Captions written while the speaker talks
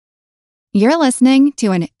You're listening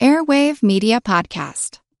to an Airwave Media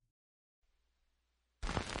Podcast.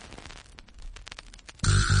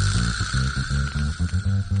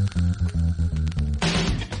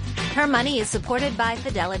 Her Money is supported by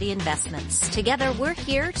Fidelity Investments. Together, we're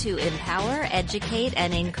here to empower, educate,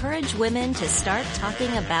 and encourage women to start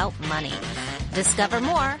talking about money. Discover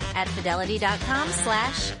more at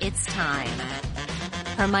fidelity.com/it's time.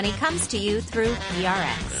 Her Money comes to you through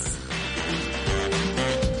PRX.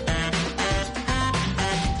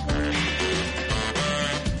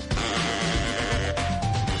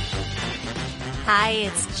 Hi,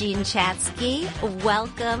 it's Jean Chatzky.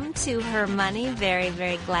 Welcome to Her Money. Very,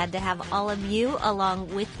 very glad to have all of you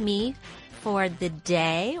along with me for the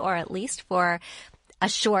day, or at least for a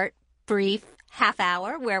short, brief half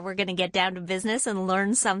hour where we're going to get down to business and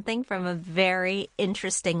learn something from a very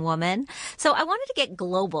interesting woman. So I wanted to get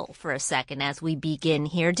global for a second as we begin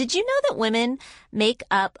here. Did you know that women make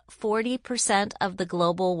up 40% of the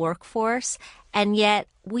global workforce, and yet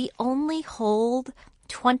we only hold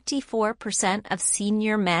 24% of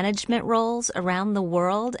senior management roles around the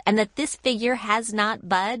world, and that this figure has not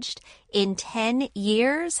budged in 10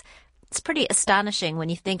 years? It's pretty astonishing when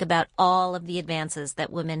you think about all of the advances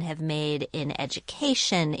that women have made in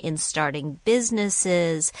education, in starting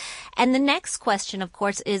businesses. And the next question, of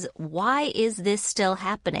course, is why is this still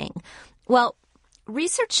happening? Well,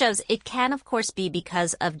 research shows it can, of course, be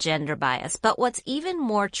because of gender bias. But what's even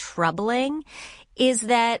more troubling is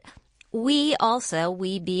that we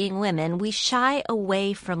being women, we shy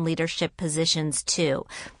away from leadership positions too.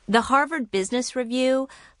 The Harvard Business Review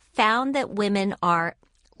found that women are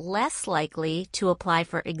less likely to apply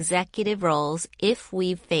for executive roles if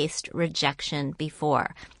we've faced rejection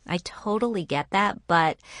before. I totally get that,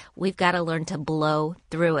 but we've got to learn to blow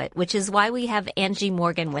through it, which is why we have Angie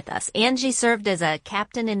Morgan with us. Angie served as a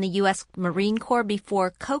captain in the U.S. Marine Corps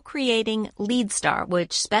before co-creating LeadStar,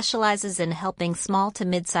 which specializes in helping small to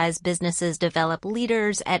mid-sized businesses develop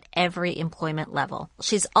leaders at every employment level.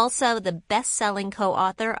 She's also the best-selling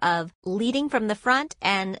co-author of Leading from the Front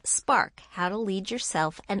and Spark, How to Lead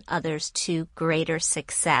Yourself and Others to Greater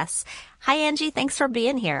Success. Hi, Angie. Thanks for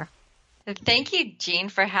being here. Thank you, Jean,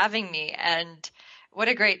 for having me. And what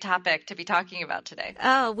a great topic to be talking about today.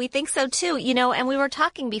 Oh, we think so too. You know, and we were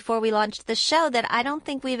talking before we launched the show that I don't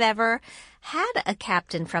think we've ever had a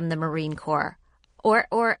captain from the Marine Corps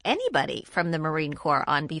or anybody from the Marine Corps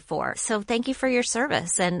on before. So thank you for your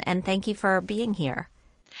service and thank you for being here.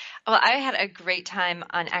 Well, I had a great time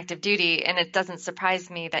on active duty, and it doesn't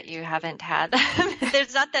surprise me that you haven't had.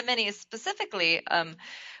 There's not that many specifically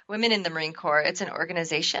women in the Marine Corps. It's an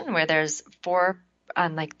organization where there's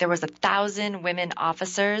there was 1,000 women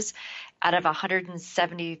officers out of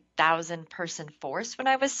 170,000 person force when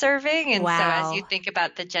I was serving. And wow. So as you think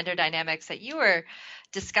about the gender dynamics that you were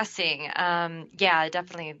discussing,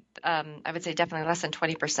 definitely, I would say definitely less than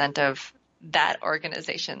 20% of that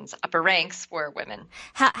organization's upper ranks were women.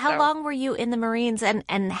 How long were you in the Marines,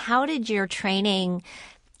 and how did your training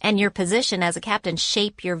and your position as a captain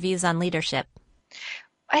shape your views on leadership?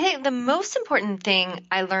 I think the most important thing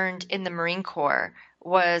I learned in the Marine Corps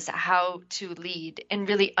was how to lead and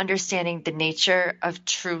really understanding the nature of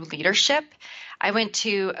true leadership. I went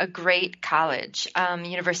to a great college,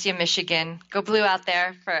 University of Michigan. Go Blue out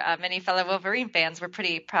there for many fellow Wolverine fans. We're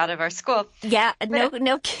pretty proud of our school. Yeah,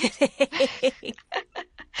 no kidding.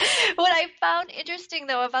 What I found interesting,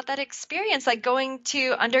 though, about that experience, like going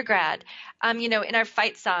to undergrad, in our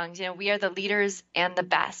fight songs, we are the leaders and the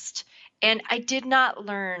best. And I did not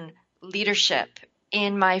learn leadership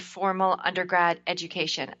in my formal undergrad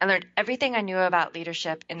education. I learned everything I knew about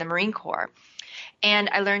leadership in the Marine Corps.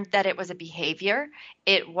 And I learned that it was a behavior.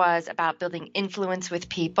 It was about building influence with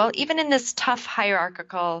people. Even in this tough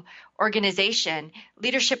hierarchical organization,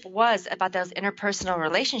 leadership was about those interpersonal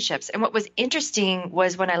relationships. And what was interesting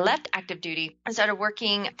was when I left active duty and started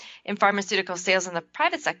working in pharmaceutical sales in the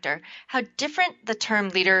private sector, how different the term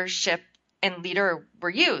leadership and leader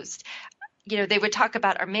were used. They would talk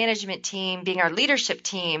about our management team being our leadership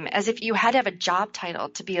team as if you had to have a job title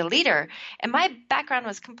to be a leader. And my background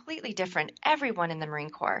was completely different. Everyone in the Marine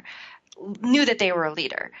Corps knew that they were a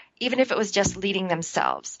leader, even if it was just leading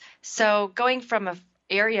themselves. So going from an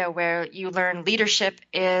area where you learn leadership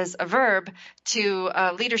is a verb to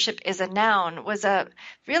leadership is a noun was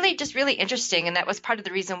really interesting. And that was part of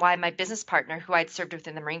the reason why my business partner, who I'd served with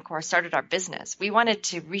in the Marine Corps, started our business. We wanted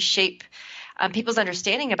to reshape people's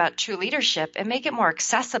understanding about true leadership and make it more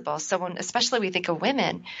accessible. So especially we think of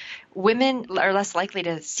women are less likely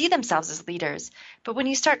to see themselves as leaders. But when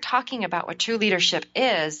you start talking about what true leadership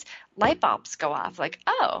is, light bulbs go off like,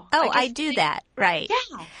 I do that. Right.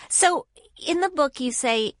 Yeah. So in the book, you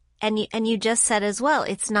say And you just said as well,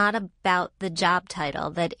 it's not about the job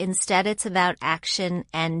title, that instead it's about action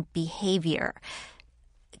and behavior.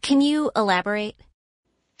 Can you elaborate?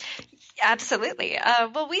 Absolutely.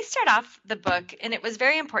 Well, we start off the book, and it was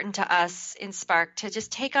very important to us in Spark to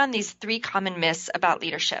just take on these 3 common myths about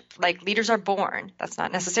leadership. Like, leaders are born. That's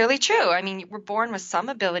not necessarily true. I mean, we're born with some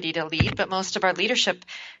ability to lead, but most of our leadership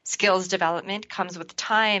skills development comes with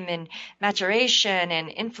time and maturation and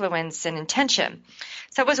influence and intention.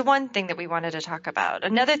 So it was one thing that we wanted to talk about.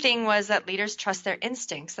 Another thing was that leaders trust their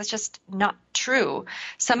instincts. That's just not true.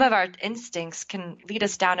 Some of our instincts can lead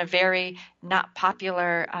us down a very not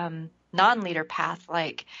popular non-leader path.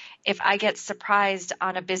 Like, if I get surprised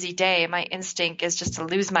on a busy day, my instinct is just to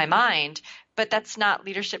lose my mind. But that's not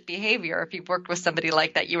leadership behavior. If you've worked with somebody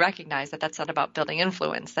like that, you recognize that that's not about building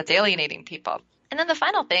influence. That's alienating people. And then the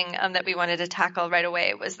final thing that we wanted to tackle right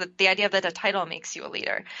away was the idea that a title makes you a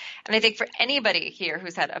leader. And I think for anybody here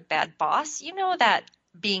who's had a bad boss, you know that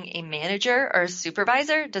being a manager or a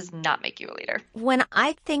supervisor does not make you a leader. When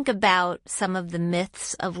I think about some of the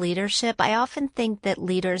myths of leadership, I often think that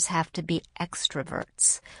leaders have to be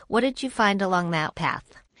extroverts. What did you find along that path?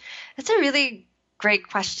 That's a really great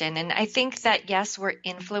question. And I think that, yes, we're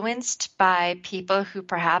influenced by people who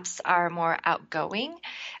perhaps are more outgoing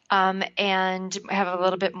and have a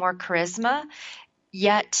little bit more charisma.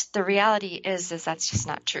 Yet the reality is that's just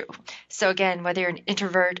not true. So again, whether you're an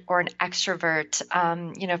introvert or an extrovert,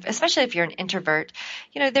 especially if you're an introvert,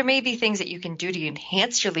 there may be things that you can do to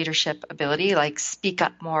enhance your leadership ability, like speak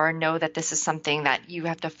up more, know that this is something that you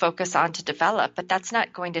have to focus on to develop, but that's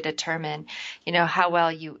not going to determine, how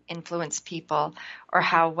well you influence people or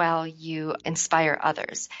how well you inspire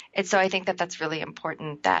others. And so I think that that's really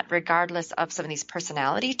important, that regardless of some of these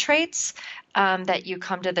personality traits that you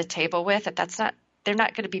come to the table with, they're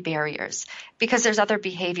not going to be barriers, because there's other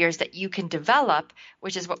behaviors that you can develop,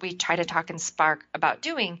 which is what we try to talk in Spark about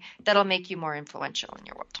doing, that'll make you more influential in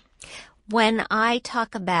your world. When I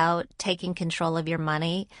talk about taking control of your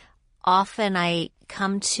money, often I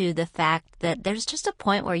come to the fact that there's just a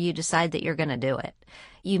point where you decide that you're going to do it.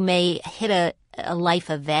 You may hit a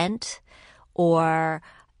life event,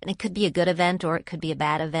 and it could be a good event or it could be a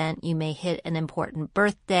bad event. You may hit an important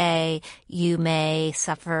birthday. You may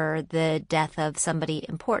suffer the death of somebody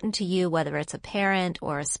important to you, whether it's a parent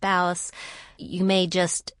or a spouse. You may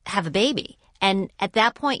just have a baby. And at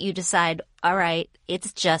that point, you decide, all right,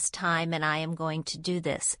 it's just time and I am going to do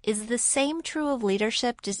this. Is the same true of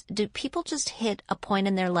leadership? Do people just hit a point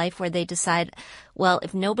in their life where they decide, well,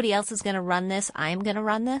 if nobody else is going to run this, I'm going to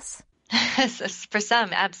run this? For some,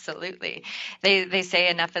 absolutely. They say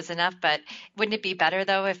enough is enough, but wouldn't it be better,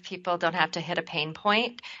 though, if people don't have to hit a pain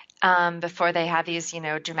point before they have these,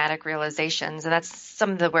 dramatic realizations? And that's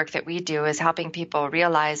some of the work that we do, is helping people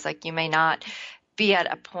realize, like, you may not be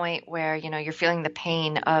at a point where, you're feeling the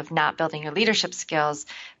pain of not building your leadership skills.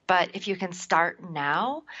 But if you can start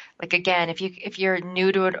now, like, again, if you're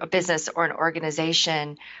new to a business or an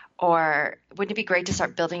organization, or wouldn't it be great to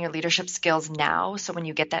start building your leadership skills now, so when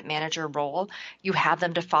you get that manager role, you have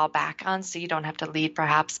them to fall back on, so you don't have to lead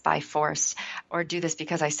perhaps by force or do this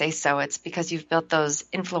because I say so. It's because you've built those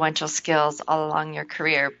influential skills all along your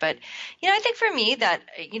career. But, I think for me that,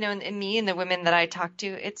 and me and the women that I talk to,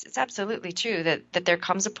 it's absolutely true that there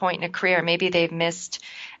comes a point in a career, maybe they've missed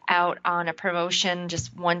out on a promotion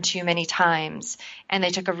just one too many times, and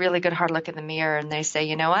they took a really good hard look in the mirror and they say,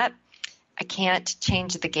 you know what? I can't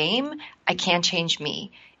change the game. I can change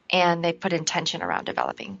me. And they put intention around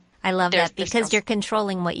developing. I love that, because you're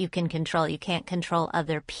controlling what you can control. You can't control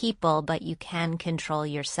other people, but you can control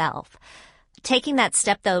yourself. Taking that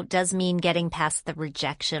step, though, does mean getting past the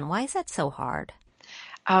rejection. Why is that so hard?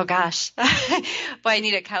 Oh, gosh. Boy, I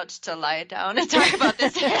need a couch to lie down and talk about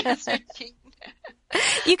this.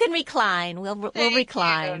 You can recline. We'll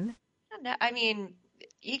recline. I mean,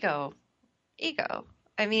 ego.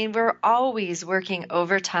 I mean, we're always working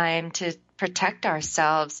overtime to protect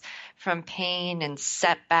ourselves from pain and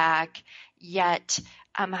setback, yet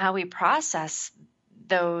how we process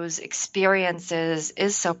those experiences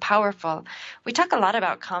is so powerful. We talk a lot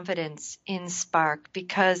about confidence in Spark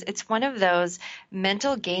because it's one of those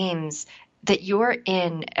mental games that you're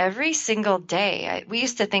in every single day. We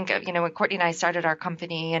used to think of, when Courtney and I started our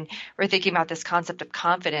company and we're thinking about this concept of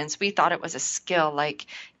confidence, we thought it was a skill, like,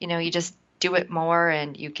 you just do it more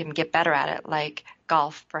and you can get better at it, like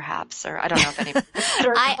golf perhaps, or I don't know if any.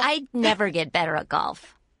 I never get better at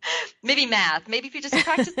golf. Maybe math. Maybe if you just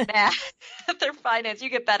practice math or finance, you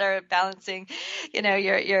get better at balancing,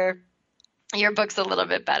 your your book's a little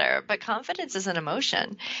bit better, but confidence is an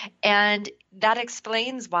emotion. And that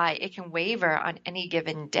explains why it can waver on any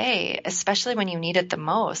given day, especially when you need it the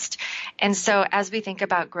most. And so as we think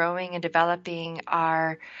about growing and developing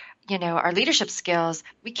our leadership skills,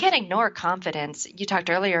 we can't ignore confidence. You talked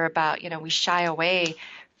earlier about, we shy away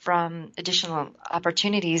from additional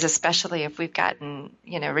opportunities, especially if we've gotten,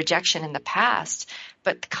 rejection in the past.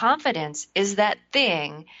 But confidence is that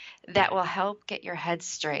thing that will help get your head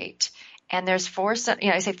straight. And there's four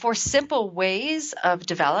simple ways of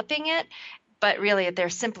developing it, but really they're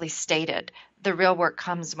simply stated. The real work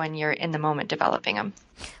comes when you're in the moment developing them.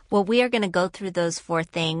 Well, we are going to go through those 4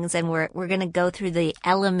 things, and we're going to go through the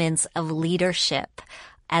elements of leadership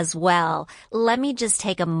as well. Let me just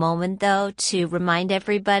take a moment, though, to remind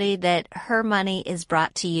everybody that Her Money is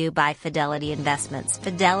brought to you by Fidelity Investments.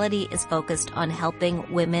 Fidelity is focused on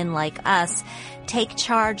helping women like us take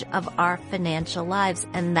charge of our financial lives,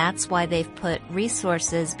 and that's why they've put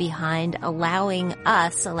resources behind allowing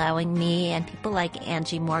me and people like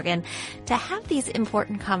Angie Morgan to have these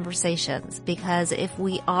important conversations. Because if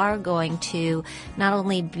we are going to not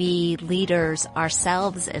only be leaders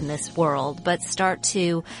ourselves in this world, but start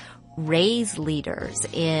to raise leaders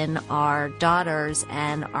in our daughters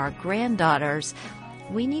and our granddaughters,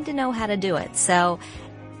 we need to know how to do it. So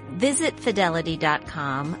visit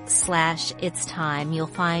fidelity.com/it's time. You'll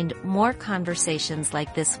find more conversations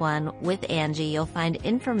like this one with Angie. You'll find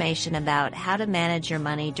information about how to manage your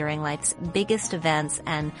money during life's biggest events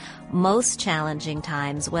and most challenging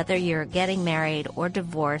times, whether you're getting married or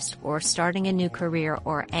divorced or starting a new career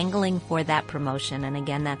or angling for that promotion. And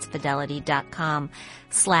again, that's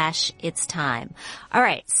fidelity.com/it's time. All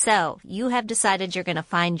right. So you have decided you're going to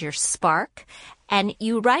find your spark. And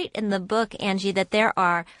you write in the book, Angie, that there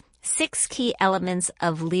are 6 key elements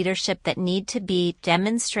of leadership that need to be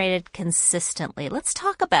demonstrated consistently. Let's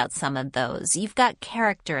talk about some of those. You've got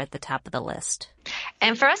character at the top of the list.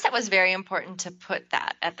 And for us, that was very important to put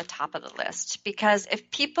that at the top of the list, because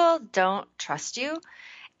if people don't trust you,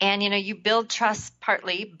 and, you build trust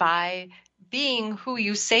partly by being who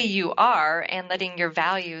you say you are and letting your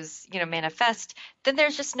values, manifest, then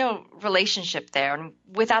there's just no relationship there. And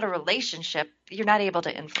without a relationship, you're not able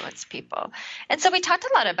to influence people. And so we talked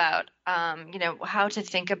a lot about, how to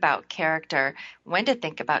think about character, when to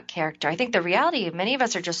think about character. I think the reality, many of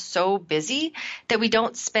us are just so busy that we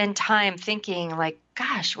don't spend time thinking like,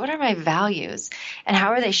 gosh, what are my values and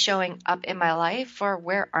how are they showing up in my life, or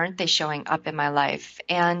where aren't they showing up in my life?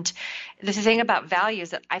 And the thing about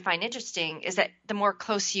values that I find interesting is that the more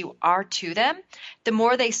close you are to them, the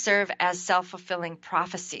more they serve as self-fulfilling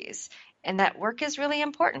prophecies. And that work is really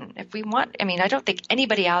important. If we want, I don't think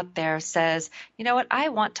anybody out there says, you know what, I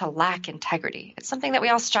want to lack integrity. It's something that we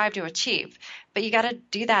all strive to achieve, but you got to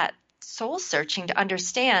do that soul searching to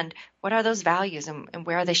understand what are those values and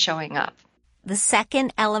where are they showing up. The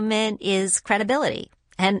second element is credibility.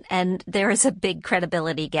 And there is a big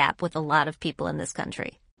credibility gap with a lot of people in this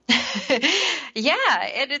country.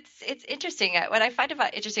 Yeah, and it's interesting. What I find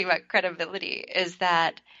interesting about credibility is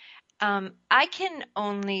that I can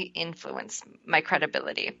only influence my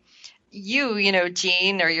credibility. You,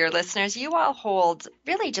 Jean, or your listeners, you all hold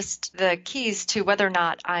really just the keys to whether or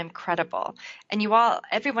not I'm credible. And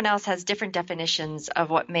everyone else has different definitions of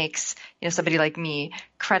what makes, somebody like me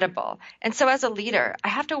credible. And so as a leader, I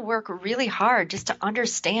have to work really hard just to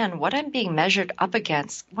understand what I'm being measured up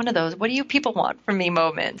against. One of those, what do you people want from me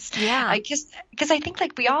moments? Yeah. Because I think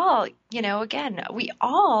like we all, again, we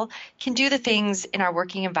all can do the things in our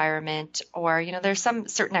working environment, or, there's some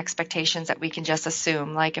certain expectations that we can just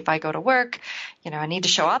assume. Like if I go to work, I need to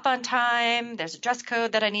show up on time. There's a dress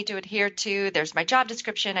code that I need to adhere to. There's my job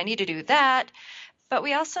description. I need to do that. But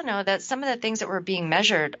we also know that some of the things that we're being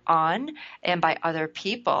measured on and by other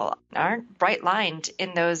people aren't bright lined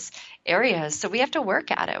in those areas. So we have to work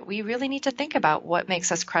at it. We really need to think about what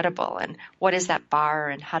makes us credible and what is that bar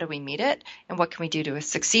and how do we meet it and what can we do to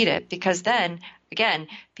succeed it? Because then, again,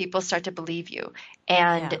 people start to believe you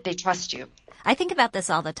and they trust you. I think about this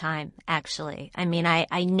all the time, actually.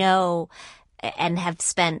 I know and have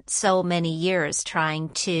spent so many years trying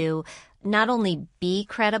to not only be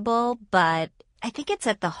credible, but I think it's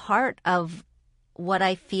at the heart of what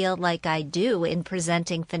I feel like I do in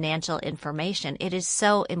presenting financial information. It is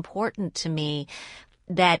so important to me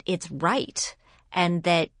that it's right and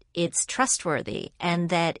that it's trustworthy and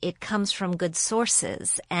that it comes from good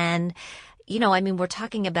sources. And, we're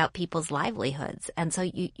talking about people's livelihoods. And so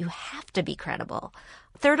you have to be credible.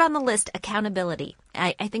 Third on the list, accountability.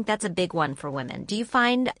 I think that's a big one for women. Do you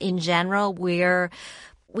find in general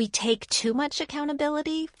we take too much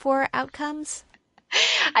accountability for outcomes?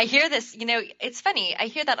 I hear this, it's funny. I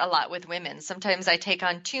hear that a lot with women. Sometimes I take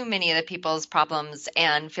on too many of the people's problems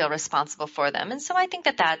and feel responsible for them. And so I think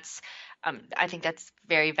that's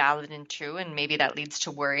very valid and true. And maybe that leads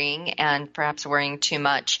to worrying and perhaps worrying too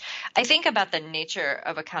much. I think about the nature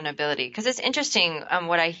of accountability because it's interesting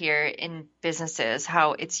what I hear in businesses,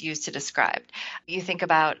 how it's used to describe. You think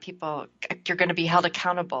about people, you're going to be held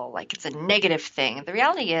accountable, like it's a negative thing. The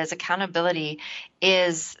reality is accountability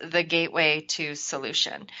is the gateway to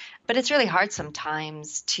solution. But it's really hard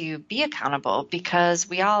sometimes to be accountable because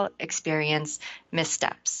we all experience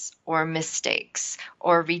missteps or mistakes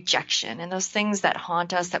or rejection and those things that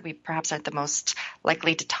haunt us that we perhaps aren't the most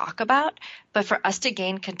likely to talk about. But for us to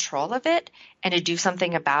gain control of it and to do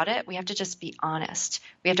something about it, we have to just be honest.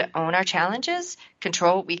 We have to own our challenges,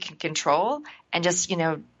 control what we can control, and just,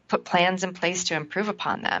 put plans in place to improve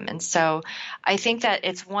upon them. And so I think that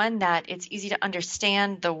it's one that it's easy to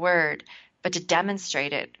understand the word, but to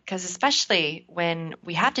demonstrate it, because especially when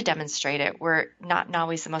we have to demonstrate it, we're not in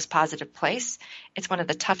always the most positive place. It's one of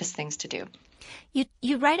the toughest things to do.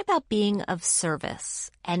 You write about being of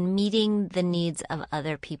service and meeting the needs of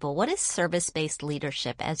other people. What is service-based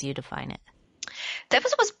leadership as you define it? That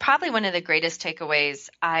was probably one of the greatest takeaways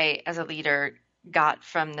I, as a leader, got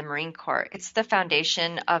from the Marine Corps. It's the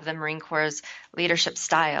foundation of the Marine Corps' leadership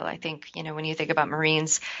style. I think, when you think about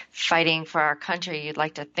Marines fighting for our country, you'd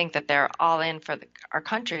like to think that they're all in for our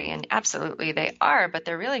country, and absolutely they are, but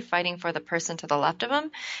they're really fighting for the person to the left of them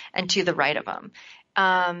and to the right of them,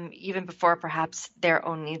 even before perhaps their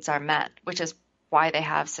own needs are met, which is why they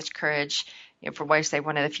have such courage. For what I say,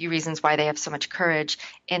 one of the few reasons why they have so much courage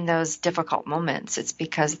in those difficult moments, it's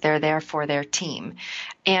because they're there for their team.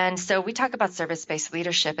 And so we talk about service-based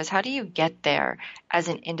leadership as how do you get there as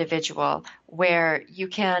an individual where you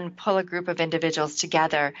can pull a group of individuals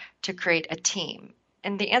together to create a team.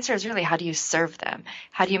 And the answer is really, how do you serve them?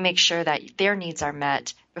 How do you make sure that their needs are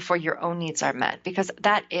met before your own needs are met? Because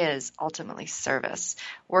that is ultimately service,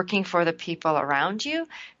 working for the people around you,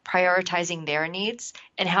 prioritizing their needs,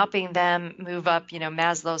 and helping them move up,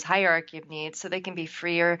 Maslow's hierarchy of needs so they can be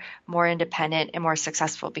freer, more independent, and more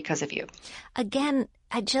successful because of you. Again,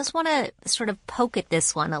 I just want to sort of poke at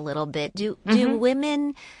this one a little bit. Do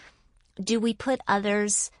women, do we put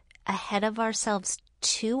others ahead of ourselves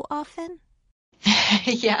too often?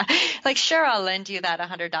 Yeah, like sure, I'll lend you that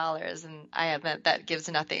 $100, and that gives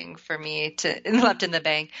nothing for me to left in the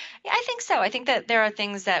bank. Yeah, I think so. I think that there are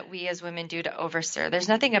things that we as women do to overserve. There's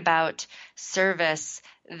nothing about service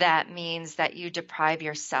that means that you deprive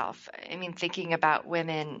yourself. I mean, thinking about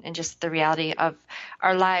women and just the reality of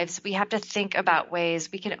our lives, we have to think about ways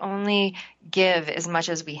we can only give as much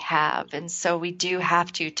as we have. And so we do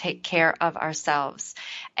have to take care of ourselves.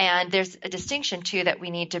 And there's a distinction, too, that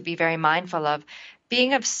we need to be very mindful of.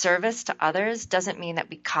 Being of service to others doesn't mean that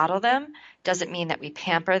we coddle them, doesn't mean that we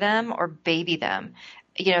pamper them or baby them.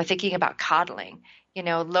 Thinking about coddling.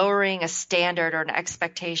 Lowering a standard or an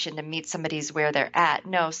expectation to meet somebody's where they're at.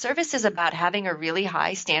 No, service is about having a really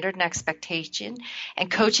high standard and expectation and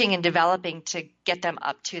coaching and developing to get them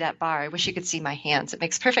up to that bar. I wish you could see my hands. It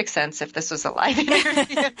makes perfect sense if this was a live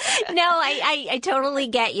interview. No, I totally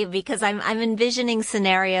get you because I'm envisioning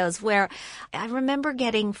scenarios where I remember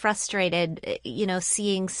getting frustrated,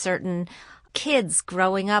 seeing certain kids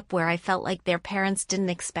growing up where I felt like their parents didn't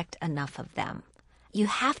expect enough of them. You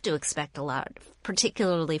have to expect a lot,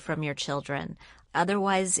 particularly from your children.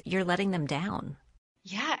 Otherwise, you're letting them down.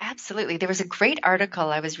 Yeah, absolutely. There was a great article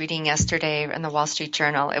I was reading yesterday in the Wall Street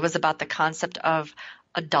Journal. It was about the concept of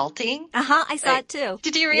adulting. I saw it too.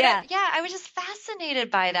 Did you read it? Yeah, I was just fascinated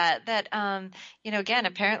by that. That, again,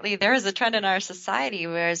 apparently there is a trend in our society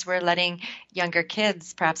whereas we're letting younger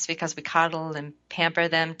kids, perhaps because we coddle and pamper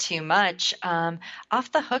them too much,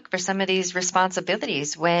 off the hook for some of these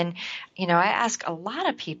responsibilities. When, I ask a lot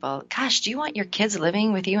of people, gosh, do you want your kids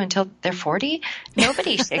living with you until they're 40?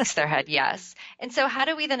 Nobody shakes their head yes. And so how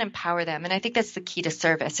do we then empower them? And I think that's the key to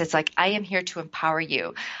service. It's like, I am here to empower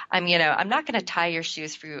you. I'm not going to tie your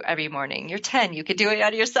shoes for you every morning. You're 10. You could do it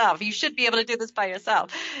out of yourself. You should be able to do this by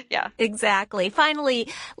yourself. Yeah. Exactly. Finally,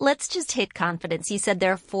 let's just hit confidence. You said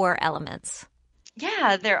there are 4 elements.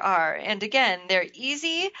 Yeah, there are. And again, they're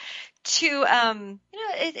easy to,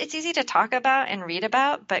 it's easy to talk about and read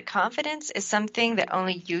about, but confidence is something that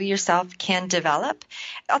only you yourself can develop.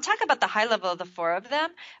 I'll talk about the high level of the 4 of them,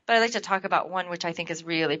 but I'd like to talk about one which I think is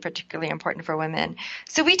really particularly important for women.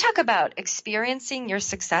 So we talk about experiencing your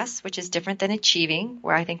success, which is different than achieving,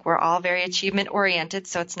 where I think we're all very achievement oriented.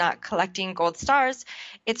 So it's not collecting gold stars.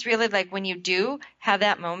 It's really like when you do have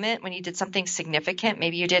that moment, when you did something significant,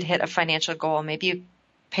 maybe you did hit a financial goal, maybe you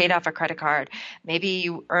paid off a credit card. Maybe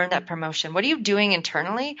you earned that promotion. What are you doing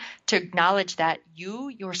internally to acknowledge that you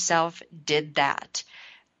yourself did that?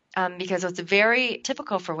 Because what's very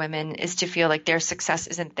typical for women is to feel like their success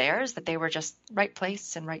isn't theirs, that they were just right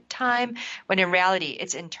place and right time, when in reality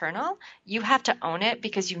it's internal. You have to own it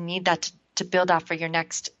because you need that to build off for your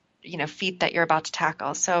next feat that you're about to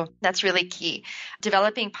tackle. So that's really key.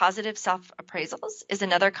 Developing positive self-appraisals is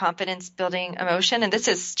another confidence building emotion. And this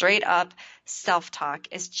is straight up self-talk,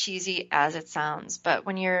 as cheesy as it sounds. But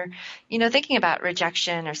when you're, thinking about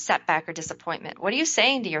rejection or setback or disappointment, what are you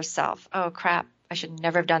saying to yourself? Oh, crap. I should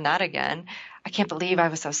never have done that again. I can't believe I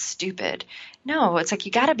was so stupid. No, it's like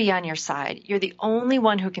you got to be on your side. You're the only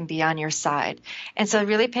one who can be on your side. And so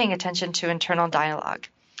really paying attention to internal dialogue.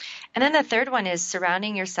 And then the third one is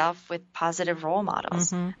surrounding yourself with positive role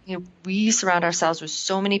models. We surround ourselves with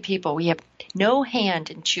so many people. We have no hand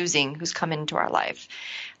in choosing who's come into our life.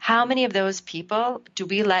 How many of those people do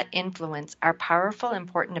we let influence our powerful,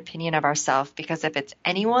 important opinion of ourselves? Because if it's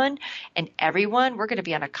anyone and everyone, we're going to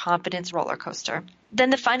be on a confidence roller coaster. Then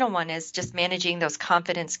the final one is just managing those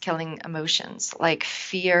confidence-killing emotions like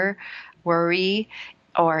fear, worry,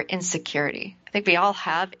 or insecurity. I think we all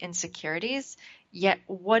have insecurities. Yet,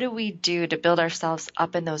 what do we do to build ourselves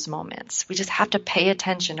up in those moments? We just have to pay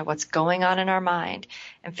attention to what's going on in our mind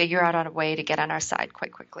and figure out a way to get on our side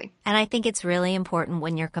quite quickly. And I think it's really important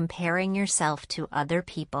when you're comparing yourself to other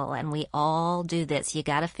people, and we all do this, you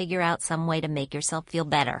got to figure out some way to make yourself feel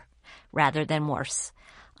better rather than worse.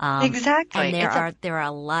 Exactly. And there are a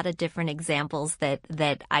lot of different examples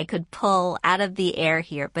that I could pull out of the air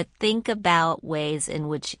here, but think about ways in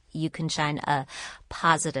which you can shine a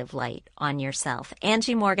positive light on yourself.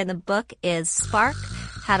 Angie Morgan, the book is Spark,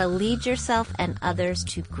 How to Lead Yourself and Others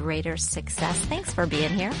to Greater Success. Thanks for being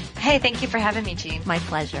here. Hey, thank you for having me, Jean. My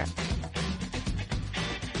pleasure.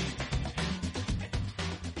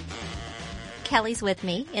 Kelly's with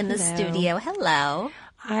me in the studio. Hello.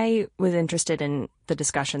 I was interested in the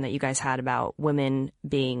discussion that you guys had about women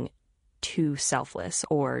being too selfless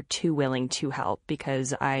or too willing to help,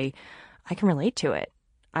 because I can relate to it.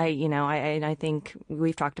 I think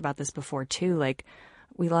we've talked about this before too. Like,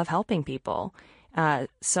 we love helping people,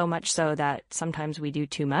 so much so that sometimes we do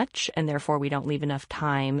too much, and therefore we don't leave enough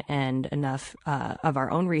time and enough of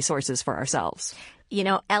our own resources for ourselves.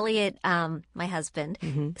 Elliot, my husband,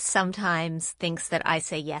 sometimes thinks that I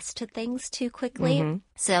say yes to things too quickly.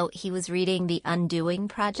 So he was reading The Undoing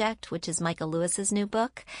Project, which is Michael Lewis's new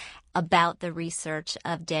book, about the research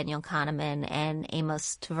of Daniel Kahneman and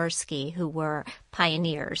Amos Tversky, who were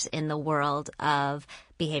pioneers in the world of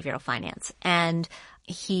behavioral finance. And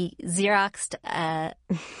he Xeroxed a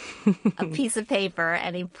piece of paper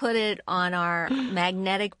and he put it on our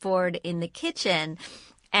magnetic board in the kitchen.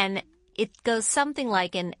 And it goes something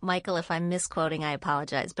like, and Michael, if I'm misquoting, I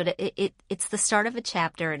apologize, but it's the start of a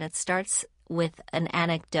chapter, and it starts with an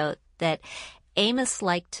anecdote that Amos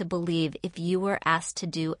liked to believe if you were asked to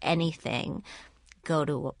do anything, go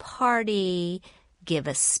to a party, give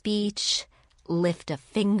a speech, lift a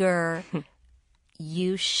finger,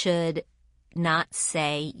 you should not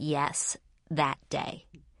say yes that day.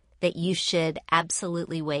 That you should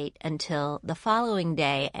absolutely wait until the following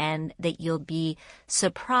day, and that you'll be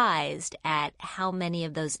surprised at how many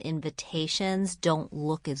of those invitations don't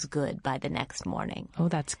look as good by the next morning. Oh,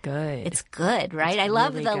 that's good. It's good, right? It's I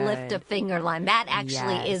love really the good. lift a finger line. That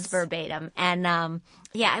actually Yes. is verbatim. And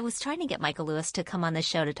I was trying to get Michael Lewis to come on the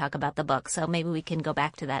show to talk about the book, so maybe we can go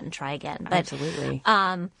back to that and try again. But, Absolutely.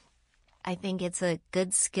 I think it's a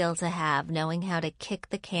good skill to have, knowing how to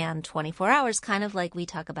kick the can 24 hours, kind of like we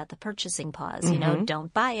talk about the purchasing pause.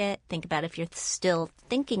 Don't buy it. Think about if you're still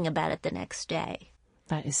thinking about it the next day.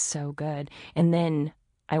 That is so good. And then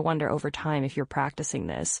I wonder over time, if you're practicing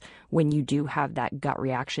this, when you do have that gut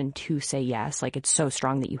reaction to say yes, like it's so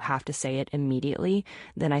strong that you have to say it immediately,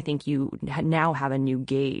 then I think you now have a new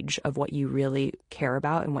gauge of what you really care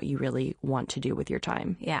about and what you really want to do with your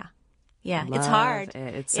time. Yeah. Yeah, Love it's hard.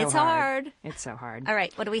 It's so hard. It's so hard. All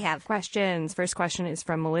right, what do we have? Questions. First question is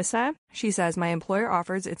from Melissa. She says, my employer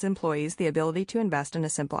offers its employees the ability to invest in a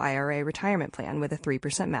simple IRA retirement plan with a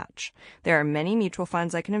 3% match. There are many mutual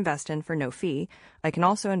funds I can invest in for no fee. I can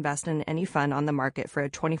also invest in any fund on the market for a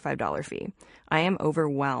 $25 fee. I am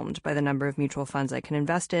overwhelmed by the number of mutual funds I can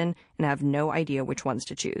invest in and have no idea which ones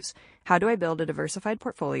to choose. How do I build a diversified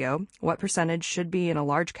portfolio? What percentage should be in a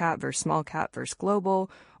large cap versus small cap versus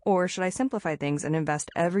global? Or should I simplify things and invest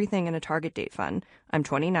everything in a target date fund? I'm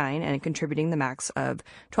 29 and contributing the max of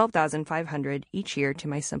 $12,500 each year to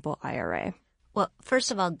my simple IRA. Well, first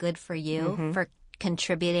of all, good for you for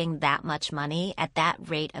contributing that much money at that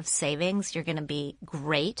rate of savings. You're going to be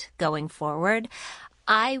great going forward.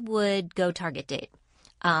 I would go target date.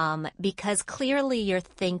 Because clearly you're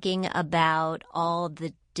thinking about all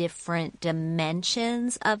the different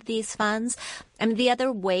dimensions of these funds. I mean, the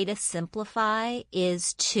other way to simplify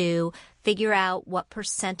is to figure out what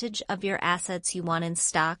percentage of your assets you want in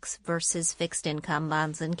stocks versus fixed income,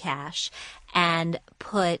 bonds, and cash, and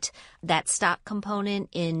put that stock component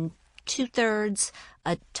in 2/3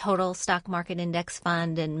 a total stock market index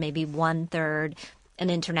fund and maybe 1/3 an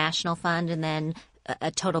international fund, and then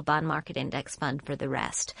a total bond market index fund for the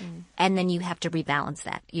rest. And then you have to rebalance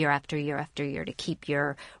that year after year after year to keep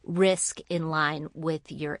your risk in line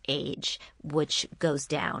with your age, which goes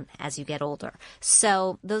down as you get older.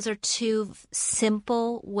 So those are two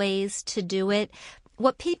simple ways to do it.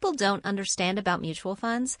 What people don't understand about mutual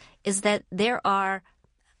funds is that there are,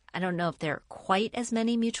 I don't know if there are quite as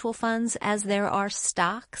many mutual funds as there are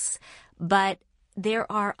stocks, but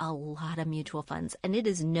there are a lot of mutual funds, and it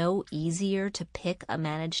is no easier to pick a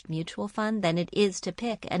managed mutual fund than it is to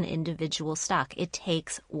pick an individual stock. It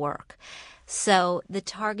takes work. So the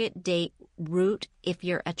target date route, if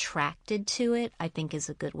you're attracted to it, I think is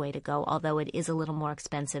a good way to go, although it is a little more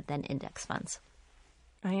expensive than index funds.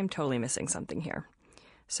 I am totally missing something here.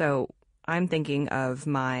 So I'm thinking of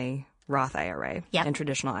my Roth IRA and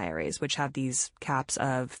traditional IRAs, which have these caps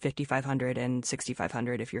of $5,500 and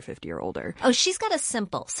 $6,500 if you're 50 or older. Oh, she's got a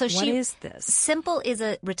Simple. So what is this? Simple is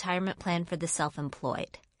a retirement plan for the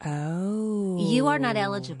self-employed. Oh. You are not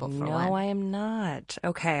eligible for one. No, I am not.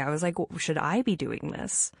 Okay, I was like, should I be doing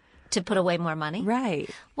this? To put away more money? Right.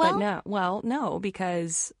 Well, but no. Well, no,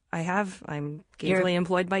 because I'm gainfully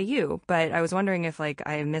employed by you. But I was wondering if, like,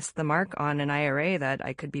 I missed the mark on an IRA that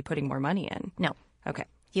I could be putting more money in. No. Okay.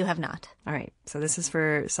 You have not. All right. So this is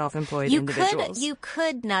for self-employed individuals. You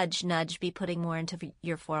could nudge, be putting more into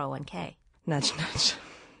your 401k. Nudge.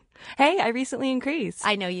 Hey, I recently increased.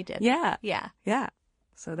 I know you did. Yeah. Yeah.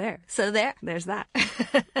 So there. There's that.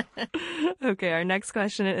 Okay, our next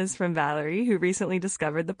question is from Valerie, who recently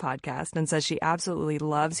discovered the podcast and says she absolutely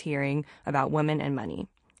loves hearing about women and money.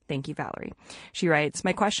 Thank you, Valerie. She writes,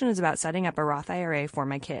 my question is about setting up a Roth IRA for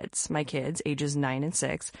my kids. My kids, ages 9 and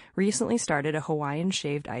 6, recently started a Hawaiian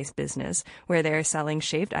shaved ice business where they are selling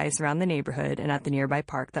shaved ice around the neighborhood and at the nearby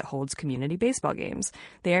park that holds community baseball games.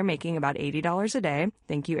 They are making about $80 a day.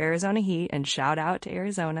 Thank you, Arizona Heat, and shout out to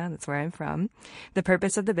Arizona. That's where I'm from. The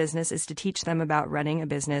purpose of the business is to teach them about running a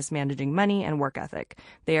business, managing money, and work ethic.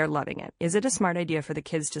 They are loving it. Is it a smart idea for the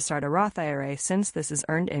kids to start a Roth IRA since this is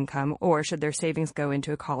earned income, or should their savings go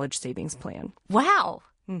into a college savings plan? Wow.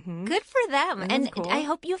 Mm-hmm. Good for them. And cool. I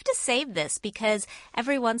hope you have to save this because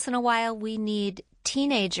every once in a while we need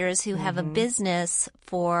teenagers who have a business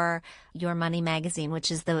for Your Money magazine, which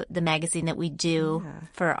is the magazine that we do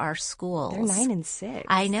for our schools. They're 9 and 6.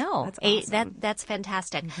 I know. That's awesome. That's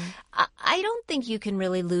fantastic. I don't think you can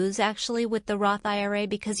really lose actually with the Roth IRA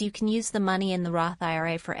because you can use the money in the Roth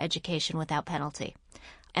IRA for education without penalty.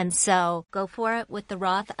 And so go for it with the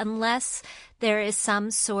Roth unless there is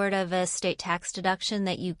some sort of a state tax deduction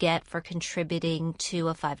that you get for contributing to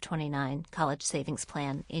a 529 college savings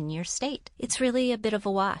plan in your state. It's really a bit of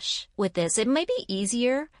a wash with this. It may be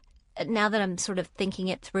easier now that I'm sort of thinking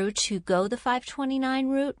it through to go the 529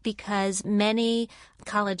 route because many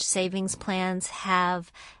college savings plans have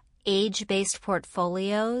age-based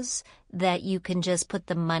portfolios that you can just put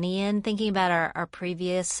the money in. Thinking about our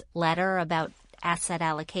previous letter about asset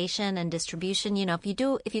allocation and distribution. You know, if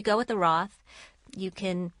you go with the Roth, you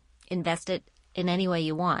can invest it in any way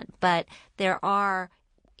you want. But there are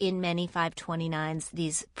in many 529s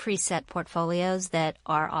these preset portfolios that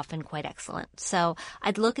are often quite excellent. So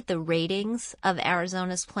I'd look at the ratings of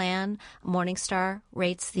Arizona's plan. Morningstar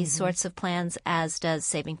rates these sorts of plans, as does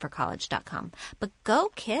savingforcollege.com. But go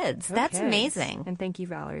kids. That's amazing. And thank you,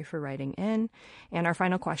 Valerie, for writing in. And our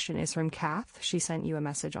final question is from Kath. She sent you a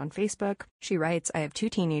message on Facebook. She writes, I have 2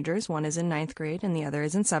 teenagers. One is in 9th grade and the other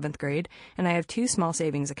is in 7th grade. And I have 2 small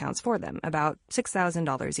savings accounts for them, about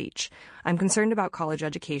 $6,000 each. I'm concerned about college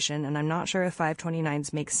education, and I'm not sure if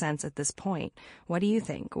 529s make sense at this point. What do you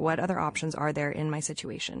think? What other options are there in my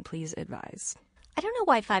situation? Please advise. I don't know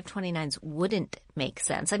why 529s wouldn't make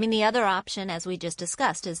sense. I mean, the other option, as we just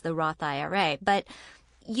discussed, is the Roth IRA. But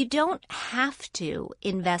you don't have to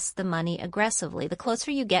invest the money aggressively. The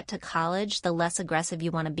closer you get to college, the less aggressive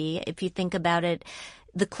you want to be. If you think about it,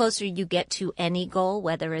 the closer you get to any goal,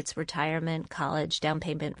 whether it's retirement, college, down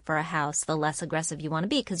payment for a house, the less aggressive you want to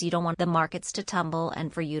be because you don't want the markets to tumble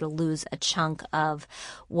and for you to lose a chunk of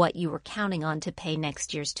what you were counting on to pay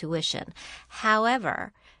next year's tuition.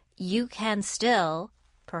 However, you can still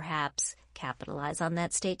perhaps capitalize on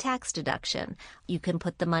that state tax deduction. You can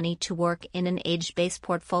put the money to work in an age-based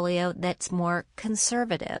portfolio that's more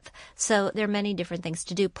conservative. So there are many different things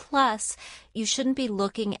to do. Plus, you shouldn't be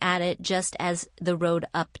looking at it just as the road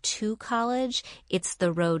up to college. It's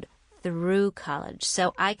the road through college.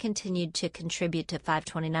 So I continued to contribute to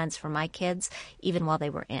 529s for my kids even while they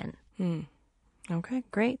were in. Okay,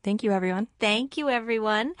 great. Thank you, everyone. Thank you,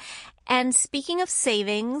 everyone. And speaking of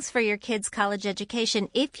savings for your kids' college education,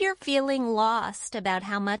 if you're feeling lost about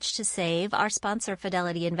how much to save, our sponsor,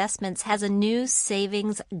 Fidelity Investments, has a new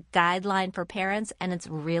savings guideline for parents, and it's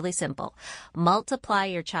really simple. Multiply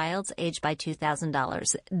your child's age by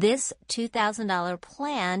 $2,000. This $2,000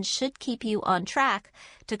 plan should keep you on track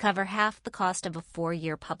to cover half the cost of a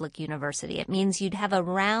 4-year public university. It means you'd have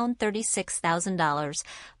around $36,000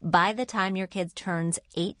 by the time your kid turns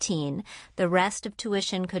 18. The rest of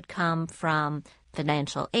tuition could come from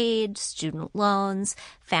financial aid, student loans,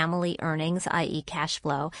 family earnings, i.e. cash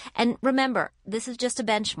flow. And remember, this is just a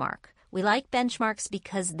benchmark. We like benchmarks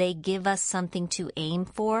because they give us something to aim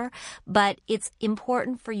for, but it's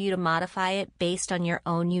important for you to modify it based on your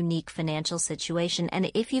own unique financial situation. And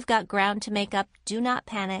if you've got ground to make up, do not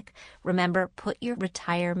panic. Remember, put your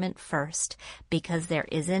retirement first because there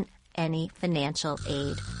isn't any financial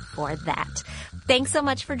aid for that. Thanks so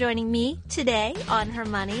much for joining me today on Her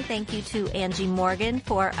Money. Thank you to Angie Morgan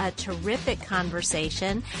for a terrific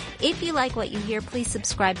conversation. If you like what you hear, please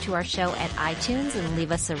subscribe to our show at iTunes and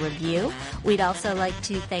leave us a review. We'd also like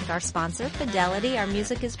to thank our sponsor, Fidelity. Our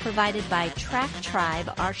music is provided by Track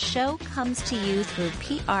Tribe. Our show comes to you through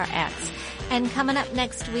PRX. And coming up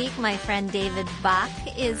next week, my friend David Bach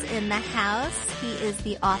is in the house. He is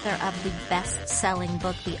the author of the best-selling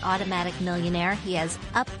book, The Automatic Millionaire. He has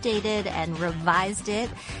updated and revised it,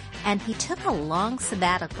 and he took a long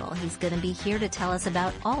sabbatical. He's going to be here to tell us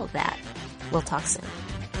about all of that. We'll talk soon.